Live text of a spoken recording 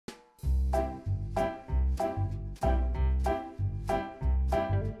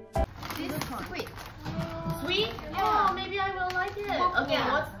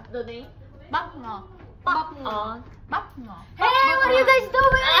today? Bắp ngọt. Bắp ngọt. Bắp ngọt. Hey, what are you guys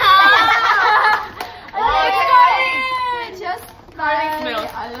doing? We just started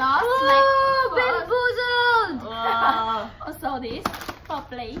a lot Oh, like bamboozled! Wow. also this for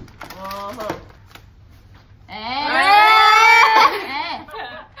play. Wow.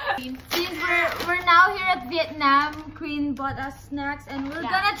 Since we're now here at Vietnam, Queen bought us snacks and we're Yeah.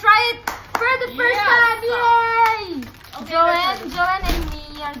 gonna try it for the first Yes. time. Yay! Okay, Joanne and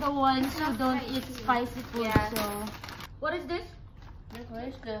me are the ones who don't eat spicy food. Yes. So, what is this? What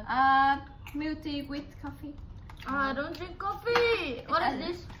is the? Milk tea with coffee. I don't drink coffee. What is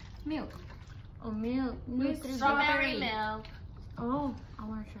this? Milk. Oh, milk. With Nutribullet. Strawberry milk. Oh, I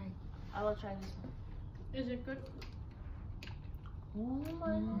wanna try. I will try this one. Is it good? Oh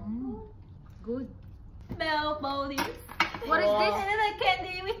my god. Good. Milk bodies. What is this? And then like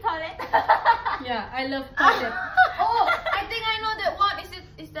candy with toilet. Yeah, I love chocolate. Oh, I think I know that one.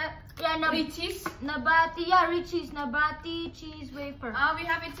 Is that Yeah, Richie's? Nabati. Yeah, Richie's Nabati cheese wafer. We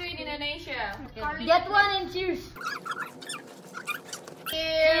have it too in Indonesia. Get one and cheers.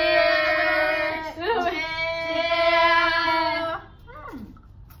 Cheers!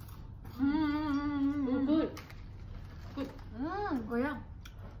 Good. Oh yeah.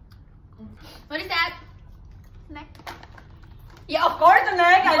 What is that? Snack. Yeah, of course, an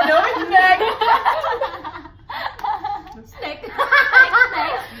egg. I know it's an egg. Snack.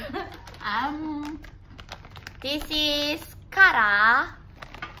 This is Cara.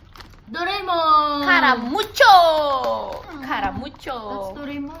 Doraemon. Caramucho. That's Caramucho.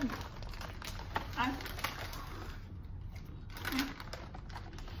 Doraemon.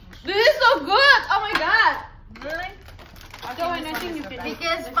 This is so good. Oh my god. Really? Joanne, I think you can eat.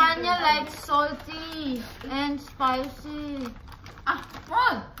 Because Spanya likes salty and spicy.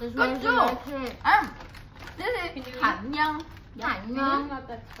 One. That's why Good she too. likes it. This is hạnh nhân. Hạnh No, nhân. not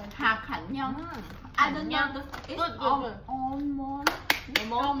that spicy. Hạt hạnh nhân. I don't know the it's Good, good, al- good. almond.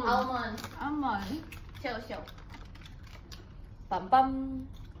 Almond. Almond. Show. Bum bum.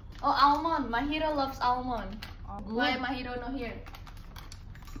 Oh, almond. My hero loves almond. Why my hero not here?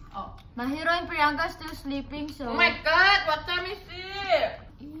 Mahiro and Priyanka still sleeping, so Oh my god, what time is it?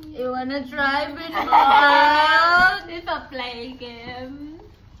 you wanna try it out? It's a play game.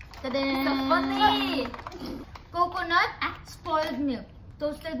 Ta-da! So funny. Coconut, spoiled milk,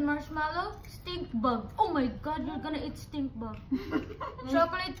 toasted marshmallow, stink bug. Oh my god, you're gonna eat stink bug.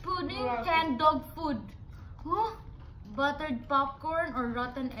 Chocolate pudding, canned dog food. Huh? Buttered popcorn or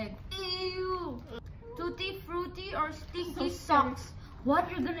rotten egg. Ew! Tutti frutti or stinky socks.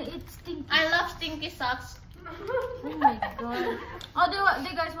 What? You're gonna eat stinky? I love stinky socks. Oh my god. Oh, do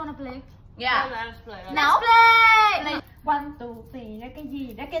you guys wanna play? Yeah. Let's play. Now? Play! 1, 2, 3 là cái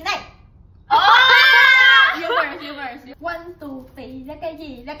gì? Là cái này. Oh! You first. 1, 2, 3 là cái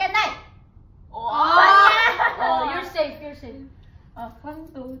gì? Là cái này. Oh, you're safe, you're safe. 1,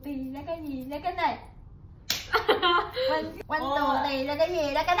 2, 3 là cái gì? Là cái này. 1, 2, 3 là cái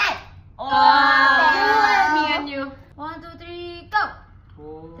gì? Là cái này. Me and you. 1, 2, 3, go!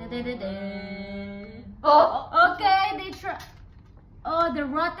 Okay, they try. Oh, the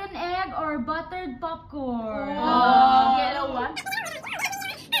rotten egg or buttered popcorn. Yellow one.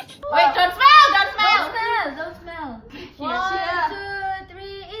 Wait, don't smell! Don't smell! Don't smell, don't smell. 1, 2, 3,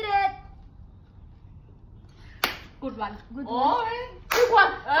 eat it. Good one. Good Oh, one. good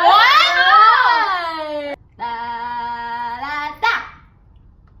one. Right. Da da da.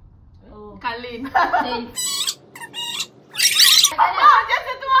 Kalin. Safe. Oh, just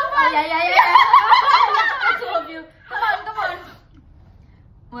the two of us. Yeah. The two of you. Come on.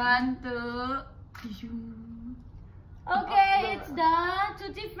 1, 2. Okay, it's done.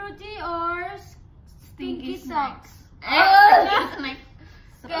 Tutti frutti or stinky socks. Oh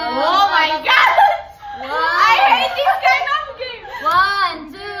my god! I hate this kind of game.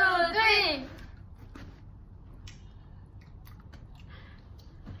 1, 2, 3.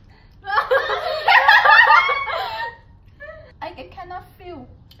 I cannot feel.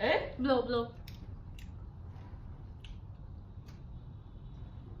 Blow.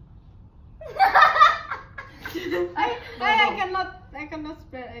 I cannot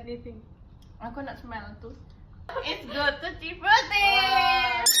spell anything. I cannot smell too. It's good to Tutti Frutti.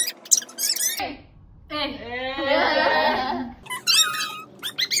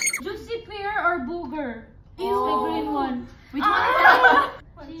 Juicy pear or booger? The green one. Which one?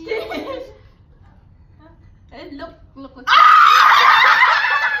 Cheese. Look.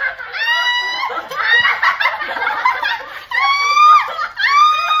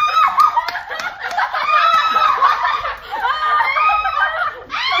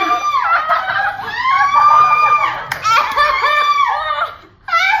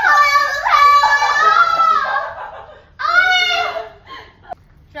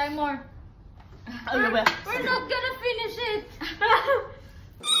 Try more. Okay, well. We're not gonna finish it.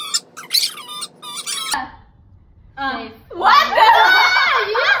 Safe. What? Okay,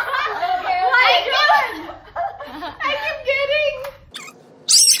 I keep getting.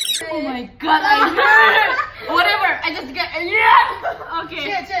 Oh my god, I heard. Whatever, I just got. Yeah. Okay.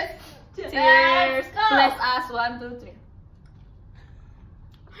 Cheers. Cheers. Go. Bless us. 1, 2, 3.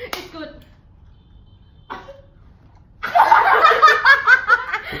 It's good.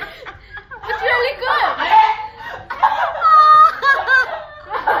 It's really good.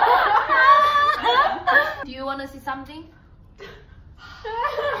 Do you want to see something?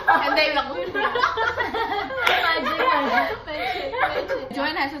 And they like.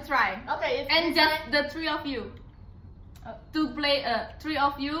 Joanne has to try. Okay. And just the 3 of you. To play, 3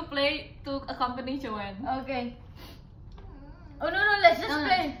 of you play to accompany Joanne. Okay. Oh no, let's just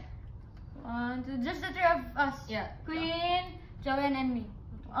play. 1, 2, just the 3 of us. Yeah. Queen, Joanne, and me.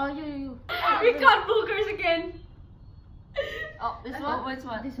 Oh, you. We got boogers again. Oh, this one? Which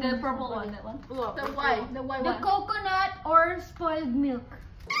one? This The one, purple this one, one. that one? The white The one. coconut or spoiled milk.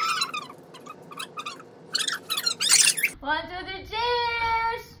 1, 2, 3,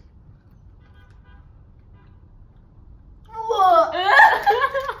 cheers!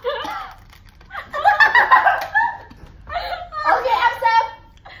 Okay, accept.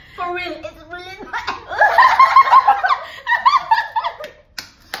 For real, it's really bad.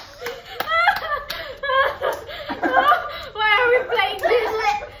 Why are we playing this?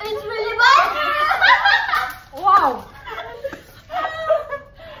 It's really bad. Wow!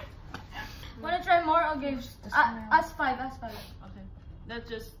 Wanna try more? Okay, us 5. Okay. Let's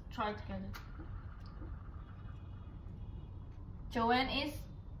just try together. Joanne is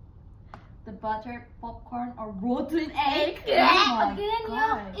the buttered popcorn or rotten egg. Again, Oh my yeah.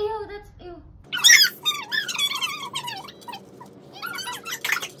 God. Ew, that's ew.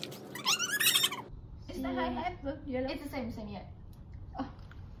 Is the high hat the yellow? It's the same, yeah.